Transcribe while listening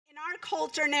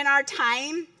culture and in our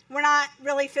time, we're not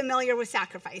really familiar with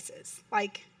sacrifices.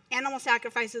 Like, animal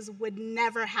sacrifices would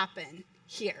never happen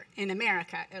here in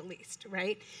America, at least,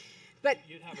 right? But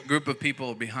you'd have a group of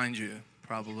people behind you,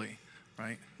 probably,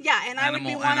 right? Yeah, and I would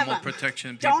be one of them. Animal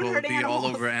protection people would be animals. all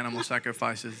over animal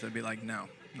sacrifices. They'd be like, no,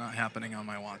 not happening on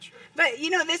my watch. But,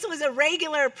 this was a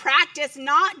regular practice,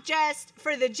 not just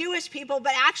for the Jewish people,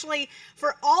 but actually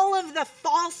for all of the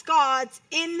false gods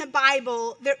in the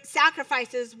Bible, the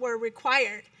sacrifices were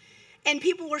required. And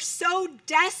people were so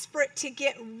desperate to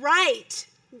get right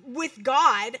with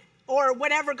God, or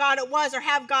whatever God it was, or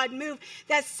have God move,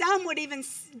 that some would even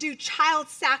do child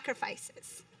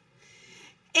sacrifices.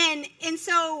 And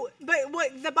so, but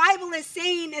what the Bible is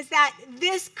saying is that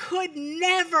this could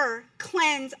never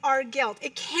cleanse our guilt.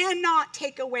 It cannot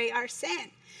take away our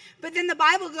sin. But then the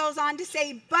Bible goes on to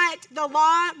say, but the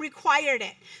law required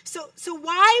it. So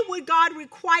why would God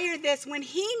require this when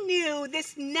he knew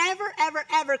this never, ever,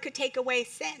 ever could take away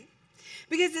sin?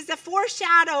 Because it's a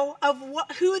foreshadow of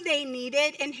who they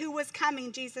needed and who was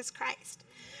coming, Jesus Christ.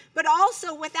 But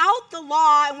also, without the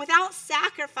law and without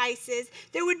sacrifices,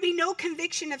 there would be no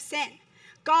conviction of sin.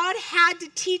 God had to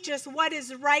teach us what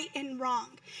is right and wrong.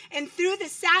 And through the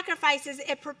sacrifices,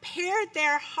 it prepared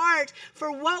their heart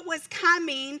for what was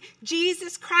coming,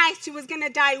 Jesus Christ, who was going to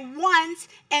die once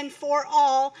and for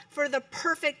all for the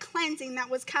perfect cleansing that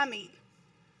was coming.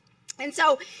 And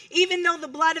so, even though the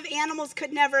blood of animals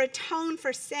could never atone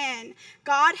for sin,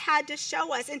 God had to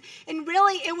show us. And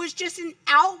really, it was just an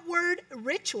outward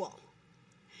ritual.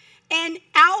 And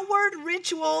outward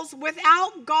rituals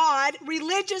without God,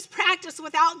 religious practice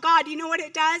without God, you know what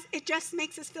it does? It just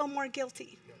makes us feel more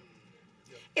guilty.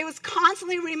 It was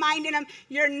constantly reminding them,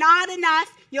 you're not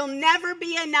enough, you'll never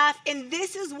be enough, and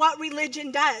this is what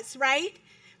religion does, right?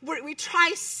 We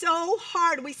try so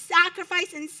hard. We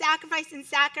sacrifice and sacrifice and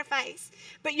sacrifice.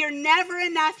 But you're never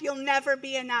enough. You'll never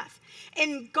be enough.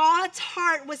 And God's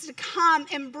heart was to come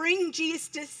and bring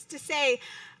Jesus to say,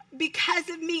 because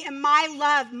of me and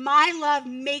my love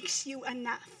makes you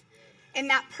enough. And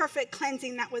that perfect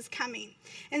cleansing that was coming.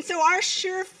 And so our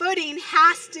sure footing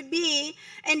has to be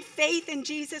in faith in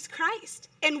Jesus Christ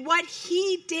and what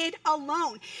he did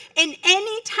alone. And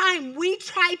any time we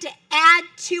try to add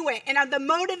to it, and the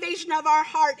motivation of our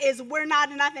heart is we're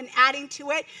not enough and adding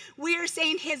to it, we are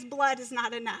saying his blood is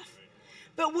not enough.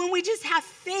 But when we just have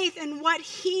faith in what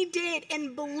he did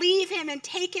and believe him and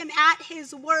take him at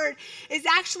his word, is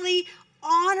actually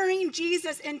honoring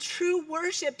Jesus in true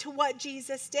worship to what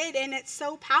Jesus did, and it's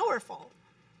so powerful.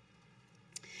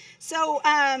 So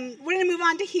we're going to move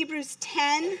on to Hebrews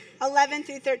 10, 11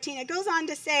 through 13. It goes on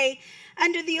to say,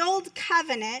 under the old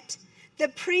covenant, the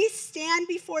priests stand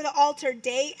before the altar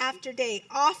day after day,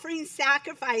 offering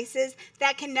sacrifices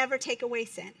that can never take away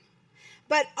sin.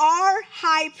 But our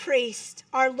high priest,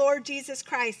 our Lord Jesus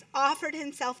Christ, offered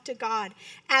himself to God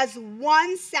as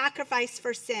one sacrifice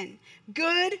for sin,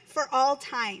 good for all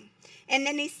time. And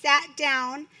then he sat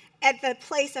down at the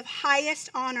place of highest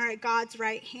honor at God's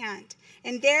right hand.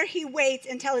 And there he waits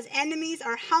until his enemies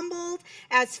are humbled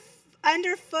as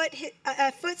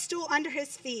a footstool under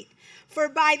his feet. For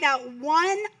by that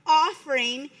one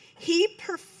offering, he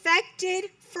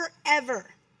perfected forever.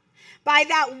 By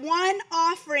that one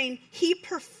offering, he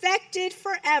perfected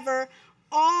forever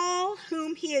all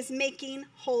whom he is making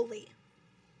holy.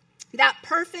 That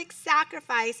perfect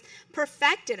sacrifice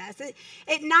perfected us.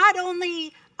 It not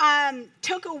only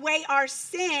took away our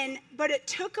sin, but it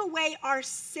took away our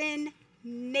sin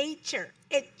nature.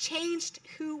 It changed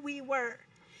who we were.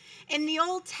 In the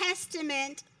Old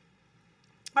Testament,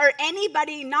 or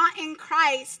anybody not in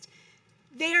Christ,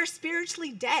 they are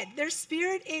spiritually dead. Their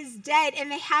spirit is dead and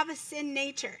they have a sin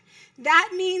nature.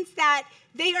 That means that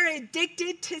they are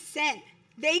addicted to sin.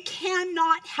 They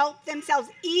cannot help themselves.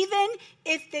 Even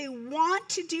if they want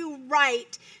to do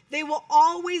right, they will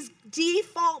always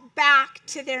default back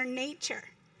to their nature.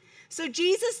 So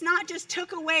Jesus not just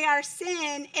took away our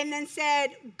sin and then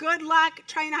said, good luck,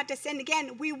 try not to sin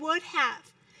again. We would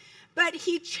have. But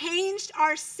he changed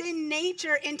our sin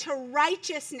nature into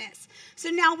righteousness. So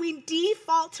now we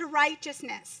default to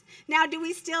righteousness. Now, do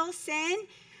we still sin?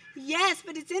 Yes,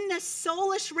 but it's in the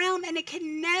soulish realm, and it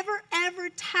can never, ever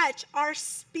touch our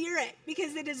spirit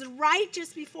because it is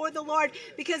righteous before the Lord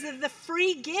because of the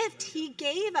free gift he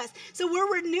gave us. So we're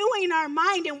renewing our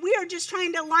mind, and we are just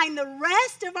trying to align the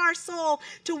rest of our soul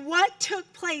to what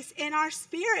took place in our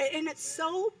spirit, and it's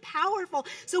so powerful.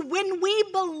 So when we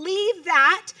believe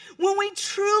that, when we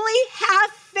truly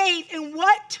have faith in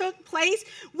what took place,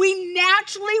 we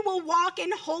naturally will walk in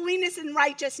holiness and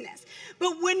righteousness.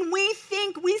 But when we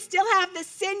think we still have the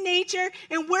sin nature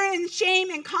and we're in shame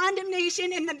and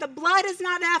condemnation and that the blood is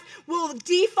not enough, we'll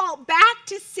default back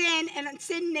to sin and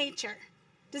sin nature.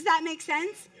 Does that make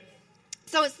sense?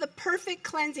 So it's the perfect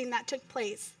cleansing that took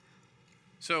place.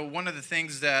 So one of the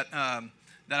things that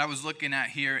I was looking at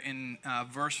here in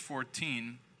verse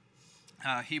 14,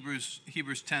 Hebrews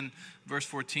 10, verse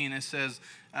 14, it says,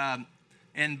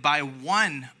 and by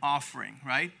one offering,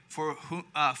 right? For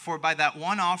by that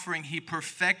one offering he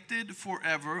perfected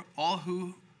forever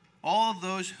all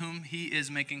those whom he is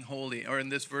making holy. Or in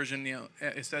this version,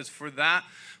 it says, for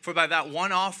by that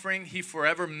one offering he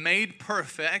forever made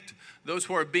perfect those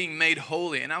who are being made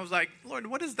holy. And I was like, Lord,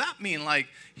 what does that mean? Like,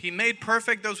 he made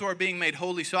perfect those who are being made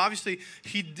holy. So obviously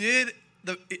he did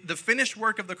the finished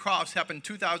work of the cross happened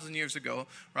 2,000 years ago,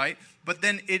 right? But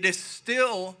then it is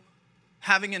still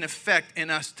having an effect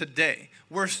in us today.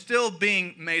 We're still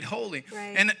being made holy.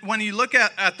 Right. And when you look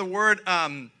at the word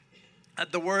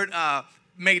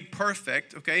made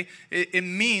perfect, okay, it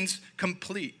means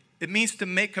complete. It means to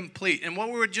make complete. And what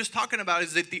we were just talking about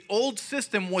is that the old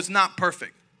system was not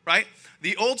perfect, right?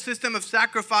 The old system of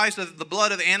sacrifice of the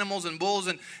blood of animals and bulls,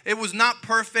 and it was not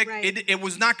perfect. Right. It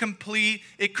was not complete.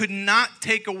 It could not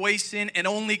take away sin. It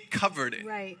only covered it.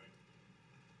 Right.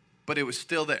 But it was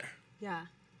still there. Yeah.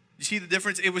 You see the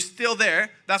difference? It was still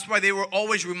there. That's why they were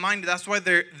always reminded. That's why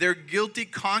their guilty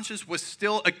conscience was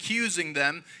still accusing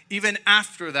them even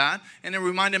after that. And it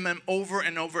reminded them over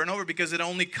and over and over because it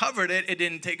only covered it. It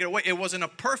didn't take it away. It wasn't a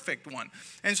perfect one.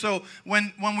 And so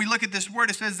when we look at this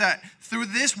word, it says that through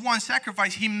this one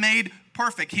sacrifice, he made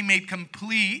perfect. He made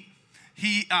complete.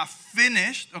 He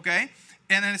finished, okay?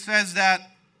 And then it says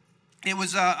that it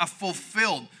was a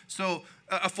fulfilled. So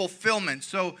a fulfillment.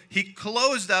 So he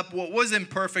closed up what was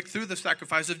imperfect through the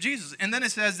sacrifice of Jesus. And then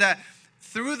it says that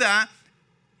through that,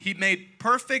 he made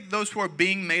perfect those who are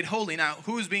being made holy. Now,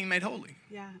 who is being made holy?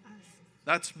 Yeah, us.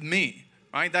 That's me,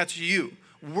 right? That's you.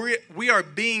 We are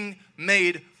being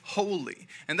made holy.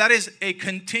 And that is a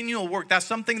continual work. That's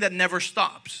something that never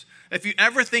stops. If you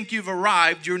ever think you've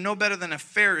arrived, you're no better than a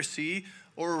Pharisee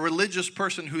or a religious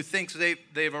person who thinks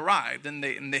they've arrived and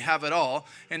they have it all,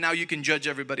 and now you can judge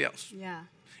everybody else. Yeah.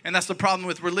 And that's the problem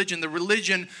with religion. The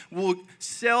religion will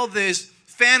sell this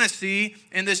fantasy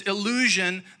and this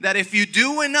illusion that if you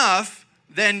do enough,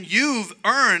 then you've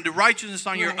earned righteousness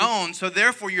on your own, so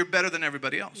therefore you're better than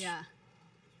everybody else. Yeah.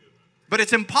 But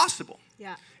it's impossible.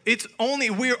 Yeah.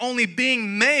 We're only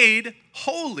being made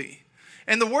holy.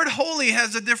 And the word holy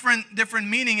has a different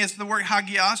meaning. It's the word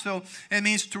hagia. So it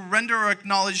means to render or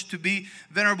acknowledge to be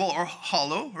venerable or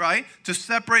hollow, right? To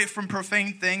separate from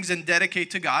profane things and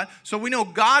dedicate to God. So we know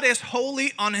God is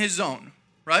holy on his own,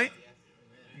 right?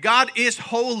 God is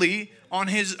holy on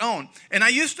his own. And I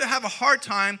used to have a hard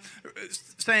time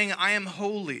saying I am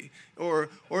holy.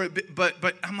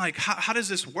 But I'm like, how does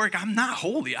this work? I'm not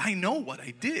holy. I know what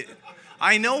I did.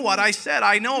 I know what I said.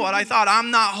 I know what I thought. I'm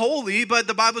not holy, but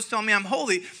the Bible's telling me I'm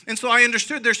holy. And so I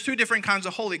understood there's two different kinds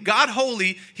of holy. God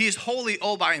holy, he is holy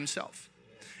all by himself.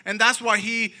 And that's why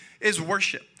he is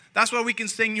worship. That's why we can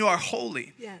sing you are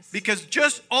holy. Yes. Because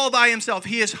just all by himself,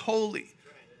 he is holy.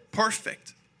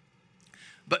 Perfect.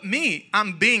 But me,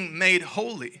 I'm being made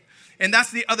holy. And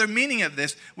that's the other meaning of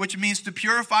this, which means to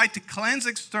purify, to cleanse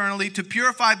externally, to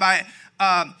purify by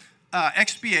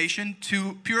expiation,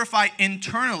 to purify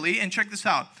internally. And check this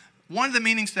out. One of the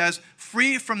meanings says,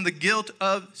 free from the guilt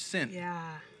of sin. Yeah.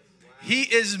 He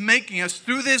is making us,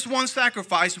 through this one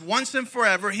sacrifice, once and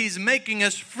forever, he's making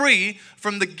us free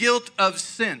from the guilt of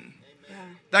sin. Yeah.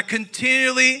 That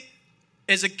continually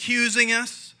is accusing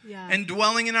us and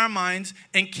dwelling in our minds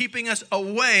and keeping us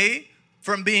away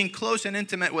from being close and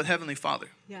intimate with Heavenly Father.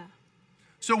 Yeah.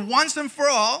 So once and for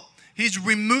all, he's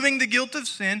removing the guilt of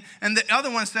sin. And the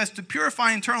other one says to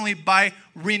purify internally by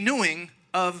renewing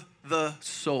of the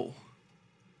soul.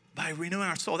 By renewing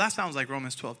our soul. That sounds like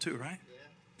Romans 12 too, right?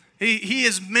 Yeah. He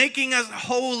is making us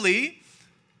holy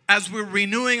as we're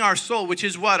renewing our soul, which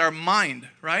is what? Our mind,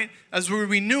 right? As we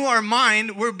renew our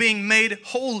mind, we're being made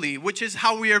holy, which is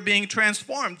how we are being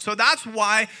transformed. So that's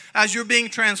why as you're being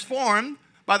transformed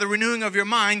by the renewing of your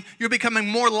mind, you're becoming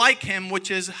more like him,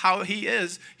 which is how he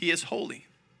is. He is holy.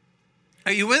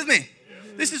 Are you with me?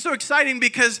 This is so exciting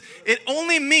because it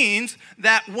only means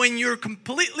that when you're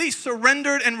completely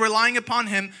surrendered and relying upon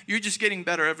him, you're just getting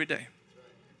better every day.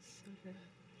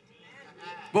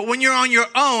 But when you're on your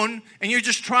own and you're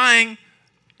just trying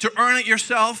to earn it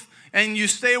yourself and you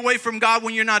stay away from God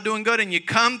when you're not doing good and you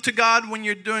come to God when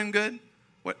you're doing good,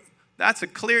 that's a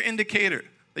clear indicator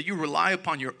that you rely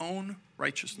upon your own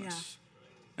righteousness.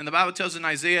 Yeah. And the Bible tells in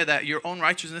Isaiah that your own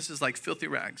righteousness is like filthy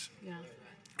rags. Yeah.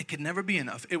 It can never be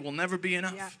enough. It will never be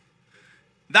enough. Yeah.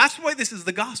 That's why this is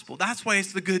the gospel. That's why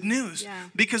it's the good news. Yeah.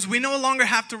 Because we no longer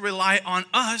have to rely on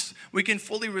us. We can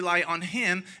fully rely on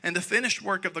him and the finished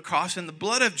work of the cross and the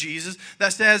blood of Jesus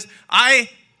that says, I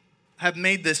have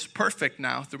made this perfect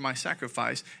now through my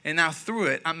sacrifice. And now through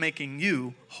it, I'm making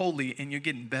you holy and you're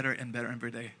getting better and better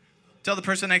every day. Tell the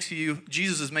person next to you,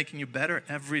 Jesus is making you better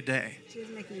every day.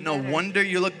 No wonder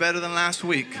you look better than last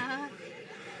week.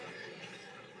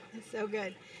 That's so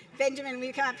good. Benjamin, will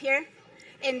you come up here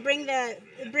and bring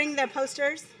the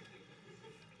posters?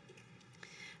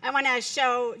 I want to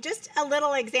show just a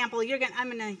little example. I'm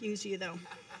going to use you though.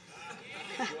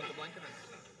 You want the blanket?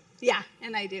 Yeah,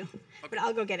 and I do. Okay. But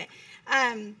I'll go get it.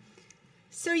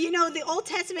 So the Old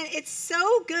Testament, it's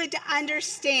so good to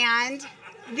understand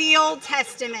the Old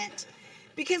Testament.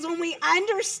 Because when we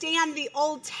understand the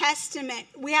Old Testament,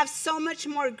 we have so much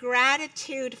more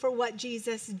gratitude for what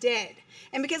Jesus did.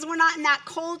 And because we're not in that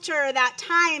culture or that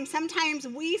time, sometimes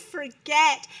we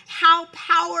forget how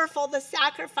powerful the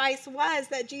sacrifice was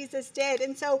that Jesus did.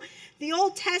 And so the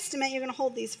Old Testament, you're going to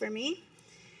hold these for me.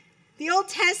 The Old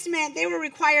Testament, they were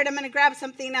required, I'm going to grab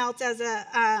something else as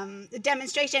a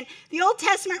demonstration. The Old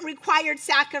Testament required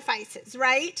sacrifices,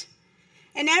 right?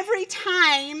 And every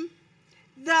time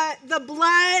the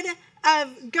blood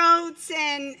of goats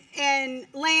and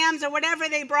lambs or whatever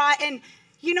they brought, and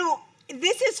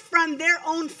this is from their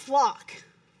own flock.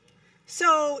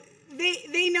 So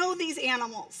they know these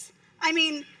animals. I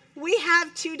mean, we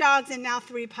have 2 dogs and now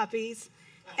 3 puppies,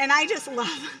 and I just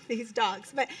love these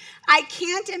dogs. But I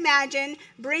can't imagine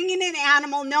bringing an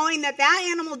animal knowing that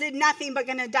animal did nothing but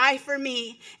going to die for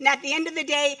me. And at the end of the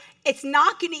day, it's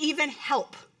not going to even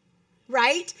help,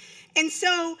 right? And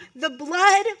so the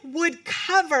blood would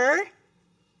cover,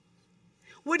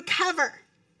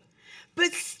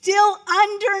 but still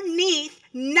underneath,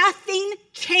 nothing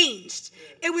changed.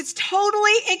 It was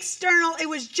totally external. It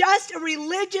was just a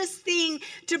religious thing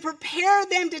to prepare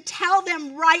them, to tell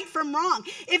them right from wrong.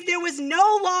 If there was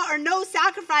no law or no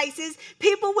sacrifices,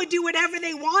 people would do whatever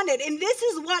they wanted. And this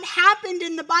is what happened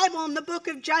in the Bible in the book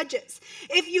of Judges.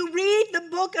 If you read the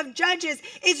book of Judges,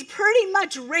 it's pretty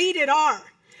much rated R.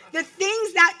 The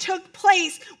things that took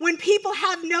place when people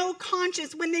have no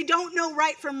conscience, when they don't know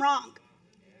right from wrong.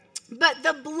 But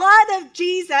the blood of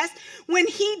Jesus, when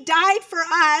he died for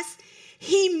us,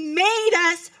 he made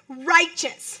us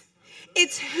righteous.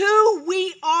 It's who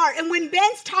we are. And when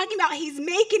Ben's talking about he's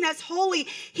making us holy,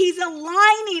 he's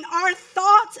aligning our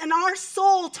thoughts and our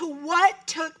soul to what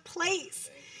took place.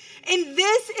 And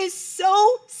this is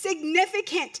so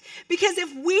significant because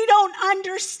if we don't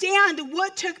understand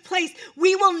what took place,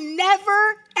 we will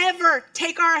never, ever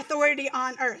take our authority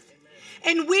on earth.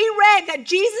 And we read that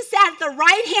Jesus sat at the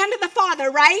right hand of the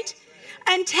Father, right?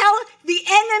 Until the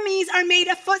enemies are made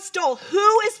a footstool.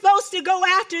 Who is supposed to go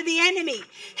after the enemy?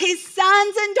 His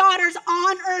sons and daughters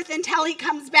on earth until he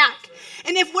comes back.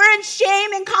 And if we're in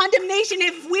shame and condemnation,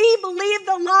 if we believe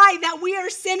the lie that we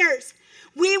are sinners,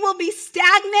 we will be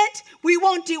stagnant, we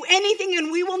won't do anything,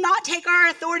 and we will not take our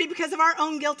authority because of our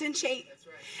own guilt and shame.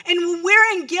 Right. And when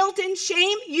we're in guilt and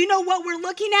shame, you know what we're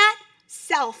looking at?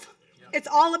 Self. Yep. It's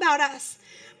all about us.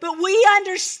 But we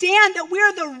understand that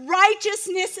we're the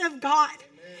righteousness of God.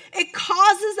 Amen. It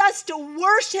causes us to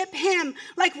worship him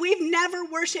like we've never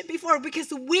worshiped before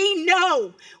because we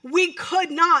know we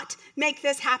could not make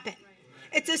this happen.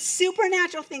 Right. It's a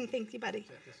supernatural thing. Thank you, buddy.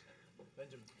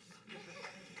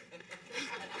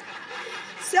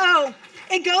 So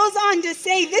it goes on to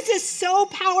say, this is so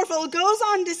powerful. It goes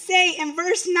on to say in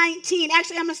verse 19,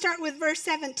 actually I'm going to start with verse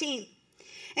 17.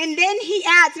 And then he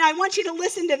adds, and I want you to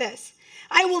listen to this.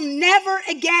 I will never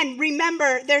again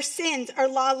remember their sins or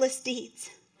lawless deeds.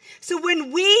 So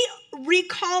when we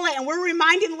recall it and we're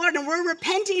reminding the Lord and we're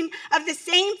repenting of the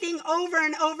same thing over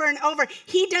and over and over,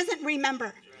 he doesn't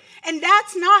remember. And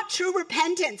that's not true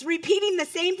repentance, repeating the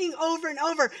same thing over and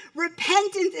over.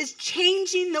 Repentance is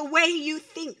changing the way you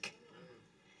think.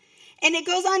 And it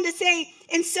goes on to say,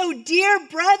 and so dear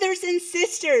brothers and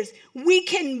sisters, we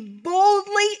can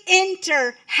boldly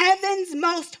enter heaven's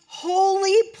most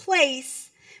holy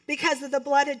place because of the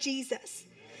blood of Jesus.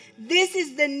 This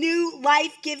is the new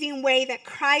life-giving way that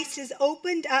Christ has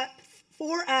opened up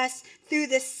for us through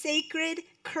the sacred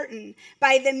curtain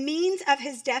by the means of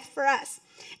his death for us.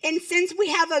 And since we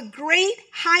have a great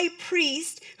high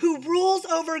priest who rules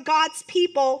over God's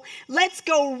people, let's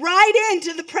go right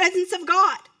into the presence of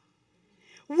God.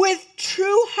 with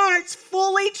true hearts,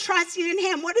 fully trusting in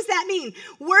him. What does that mean?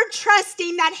 We're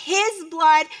trusting that his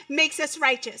blood makes us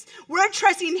righteous. We're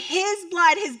trusting his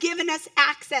blood has given us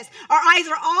access. Our eyes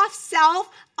are off self,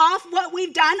 off what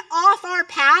we've done, off our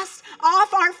past,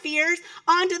 off our fears,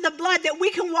 onto the blood, that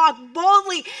we can walk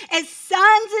boldly as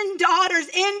sons and daughters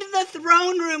into the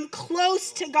throne room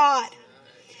close to God.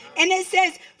 And it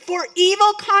says, for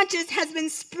evil conscience has been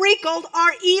sprinkled,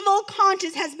 our evil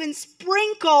conscience has been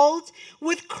sprinkled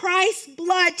with Christ's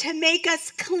blood to make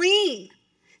us clean.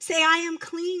 Say, I am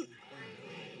clean.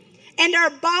 And our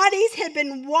bodies have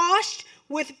been washed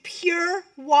with pure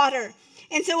water.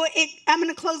 And so I'm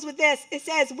going to close with this. It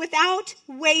says, without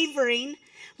wavering,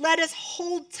 let us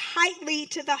hold tightly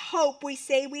to the hope we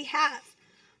say we have.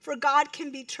 For God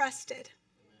can be trusted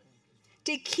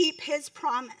to keep his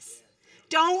promise.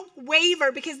 Don't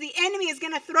waver, because the enemy is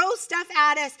going to throw stuff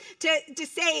at us to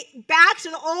say back to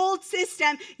the old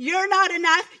system, you're not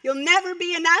enough, you'll never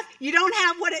be enough, you don't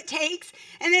have what it takes.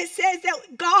 And it says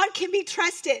that God can be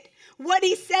trusted. What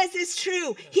he says is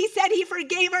true. He said he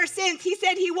forgave our sins. He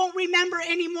said he won't remember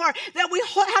anymore. That we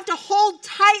have to hold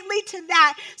tightly to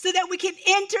that so that we can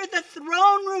enter the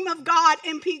throne room of God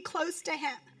and be close to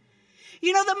him.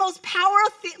 You know, the most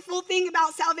powerful thing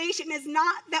about salvation is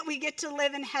not that we get to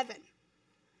live in heaven.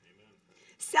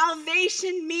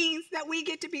 Salvation means that we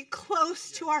get to be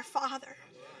close to our Father.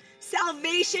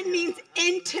 Salvation means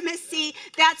intimacy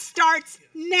that starts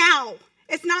now.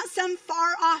 It's not some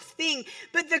far off thing,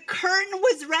 but the curtain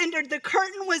was rendered, the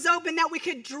curtain was open that we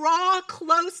could draw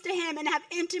close to him and have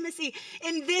intimacy.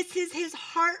 And this is his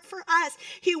heart for us.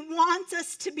 He wants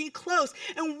us to be close.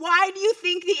 And why do you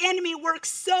think the enemy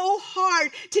works so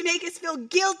hard to make us feel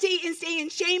guilty and stay in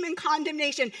shame and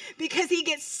condemnation? Because he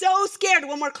gets so scared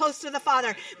when we're close to the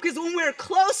Father. Because when we're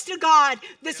close to God,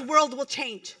 this world will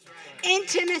change.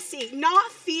 Intimacy,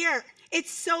 not fear.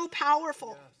 It's so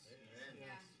powerful.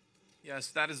 Yes,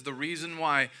 that is the reason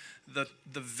why the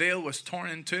veil was torn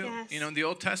in two. Yes. You know, in the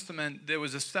Old Testament, there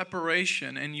was a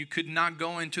separation, and you could not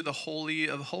go into the Holy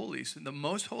of Holies. The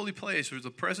most holy place where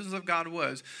the presence of God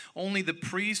was, only the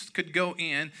priest could go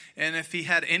in, and if he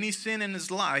had any sin in his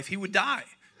life, he would die.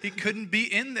 He couldn't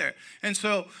be in there. And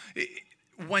so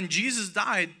when Jesus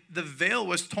died, the veil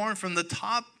was torn from the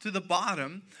top to the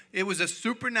bottom. It was a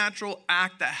supernatural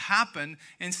act that happened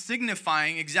and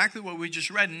signifying exactly what we just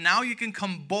read. Now you can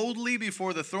come boldly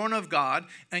before the throne of God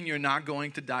and you're not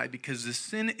going to die because the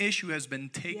sin issue has been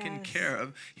taken care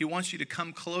of. He wants you to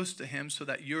come close to him so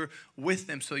that you're with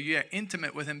him, so you're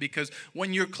intimate with him, because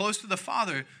when you're close to the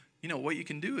Father, you know, what you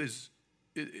can do is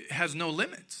it has no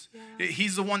limits. Yeah.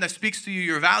 He's the one that speaks to you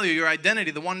your value, your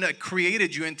identity, the one that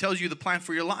created you and tells you the plan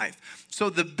for your life. So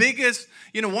the biggest,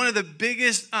 you know, one of the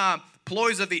biggest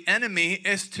ploys of the enemy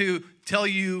is to tell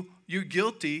you you're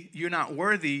guilty, you're not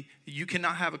worthy, you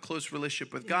cannot have a close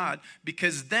relationship with God,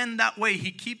 because then that way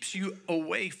he keeps you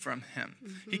away from him.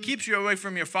 Mm-hmm. He keeps you away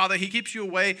from your Father. He keeps you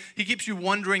away. He keeps you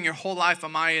wondering your whole life,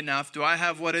 am I enough? Do I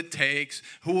have what it takes?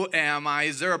 Who am I?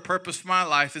 Is there a purpose for my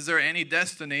life? Is there any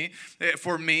destiny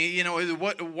for me? You know,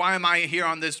 why am I here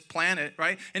on this planet,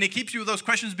 right? And he keeps you with those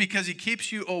questions because he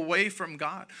keeps you away from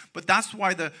God. But that's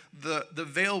why the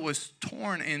veil was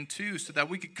torn in two, so that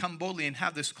we could come boldly and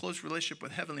have this close relationship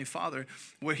with Heavenly Father,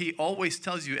 where he always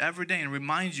tells you every day and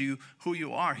reminds you who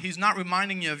you are. He's not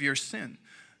reminding you of your sin.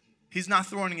 He's not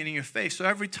throwing it in your face. So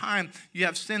every time you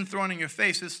have sin thrown in your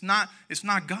face, it's not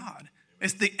God.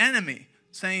 It's the enemy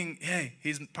saying, hey,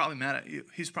 he's probably mad at you.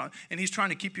 He's trying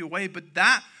to keep you away. But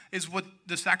that is what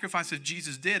the sacrifice of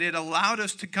Jesus did. It allowed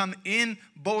us to come in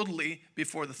boldly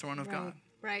before the throne of God.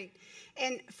 Right.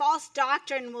 And false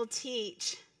doctrine will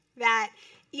teach that,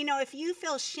 you know, if you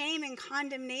feel shame and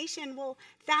condemnation, well,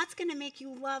 that's going to make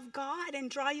you love God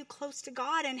and draw you close to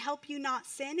God and help you not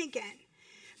sin again.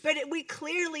 But we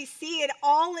clearly see it.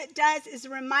 All it does is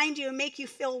remind you and make you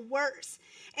feel worse.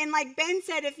 And like Ben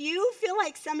said, if you feel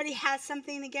like somebody has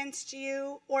something against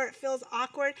you or it feels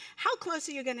awkward, how close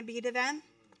are you going to be to them?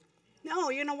 No,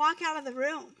 you're going to walk out of the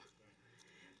room.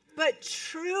 But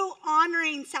true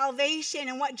honoring salvation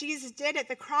and what Jesus did at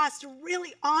the cross, to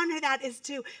really honor that, is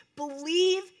to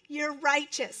believe you're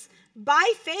righteous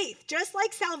by faith. Just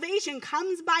like salvation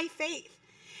comes by faith.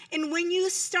 And when you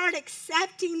start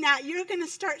accepting that, you're going to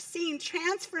start seeing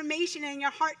transformation in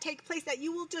your heart take place, that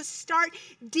you will just start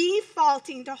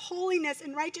defaulting to holiness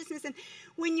and righteousness. And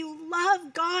when you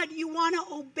love God, you want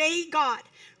to obey God.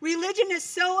 Religion is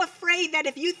so afraid that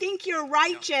if you think you're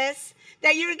righteous,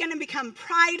 that you're going to become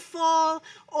prideful,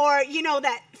 or, you know,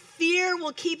 that fear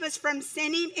will keep us from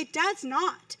sinning. It does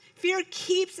not. Fear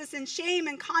keeps us in shame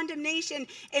and condemnation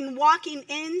and walking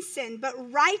in sin. But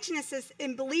righteousness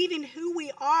in believing who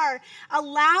we are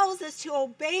allows us to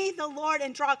obey the Lord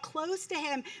and draw close to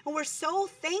him. And we're so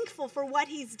thankful for what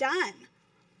he's done.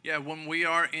 Yeah, when we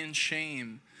are in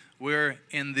shame, we're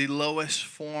in the lowest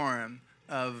form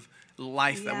of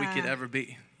life that we could ever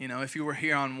be. You know, if you were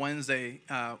here on Wednesday,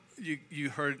 you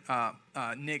heard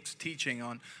Nick's teaching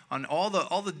on all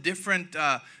the different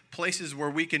places where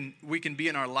we can be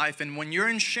in our life. And when you're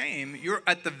in shame, you're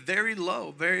at the very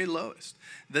lowest.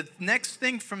 The next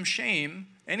thing from shame,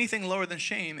 anything lower than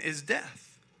shame, is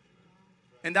death.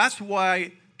 And that's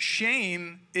why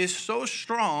shame is so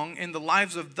strong in the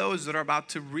lives of those that are about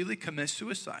to really commit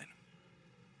suicide.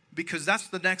 Because that's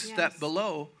the next step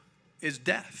below is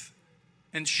death.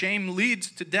 And shame leads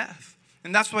to death.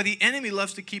 And that's why the enemy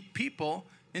loves to keep people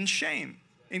in shame,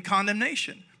 in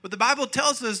condemnation. But the Bible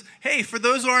tells us, hey, for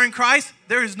those who are in Christ,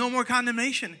 there is no more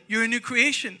condemnation. You're a new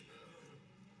creation.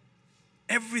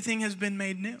 Everything has been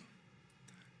made new.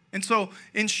 And so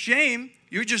in shame,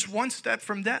 you're just one step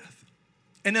from death.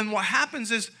 And then what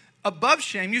happens is above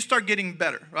shame, you start getting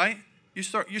better, right? You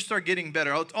start getting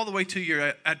better all the way to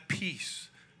you're at peace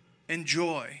and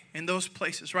joy in those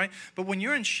places, right? But when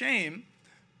you're in shame,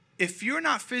 if you're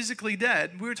not physically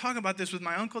dead, we were talking about this with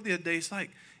my uncle the other day. It's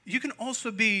like you can also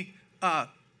be,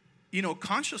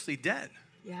 consciously dead.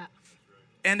 Yeah.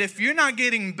 And if you're not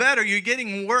getting better, you're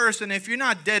getting worse. And if you're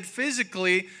not dead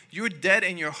physically, you're dead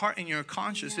in your heart and your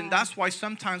conscience. Yeah. And that's why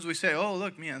sometimes we say, "Oh,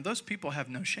 look, man, those people have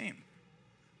no shame."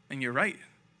 And you're right.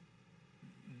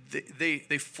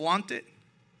 They flaunt it.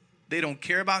 They don't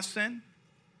care about sin.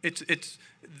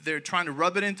 They're trying to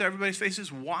rub it into everybody's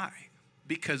faces. Why?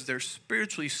 Because they're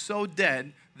spiritually so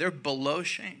dead, they're below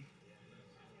shame.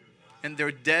 And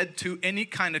they're dead to any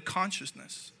kind of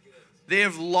consciousness. They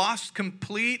have lost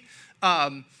complete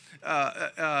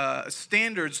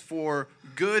standards for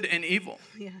good and evil.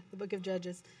 Yeah, the book of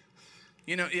Judges.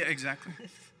 Yeah, exactly.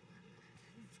 It's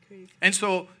crazy. And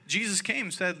so Jesus came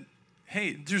and said,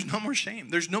 hey, there's no more shame.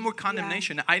 There's no more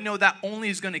condemnation. Yeah. I know that only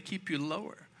is going to keep you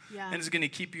lower. Yeah. And it's going to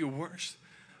keep you worse.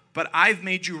 But I've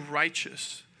made you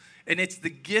righteous. And it's the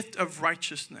gift of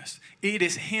righteousness. It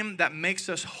is him that makes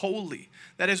us holy.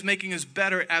 That is making us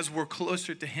better as we're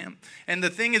closer to him. And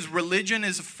the thing is, religion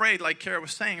is afraid, like Kara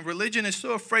was saying. Religion is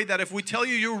so afraid that if we tell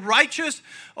you you're righteous,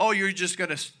 you're just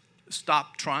going to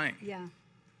stop trying. Yeah.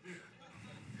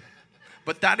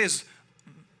 But that is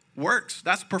works.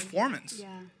 That's performance. Yeah.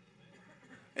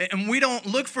 And we don't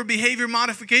look for behavior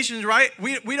modifications, right?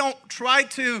 We don't try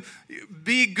to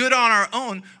be good on our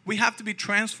own. We have to be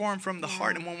transformed from the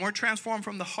heart. And when we're transformed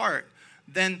from the heart,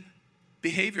 then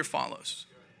behavior follows.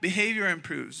 Behavior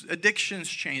improves. Addictions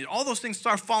change. All those things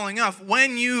start falling off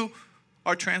when you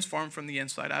are transformed from the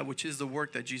inside out, which is the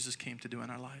work that Jesus came to do in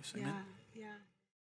our lives. Amen. Yeah.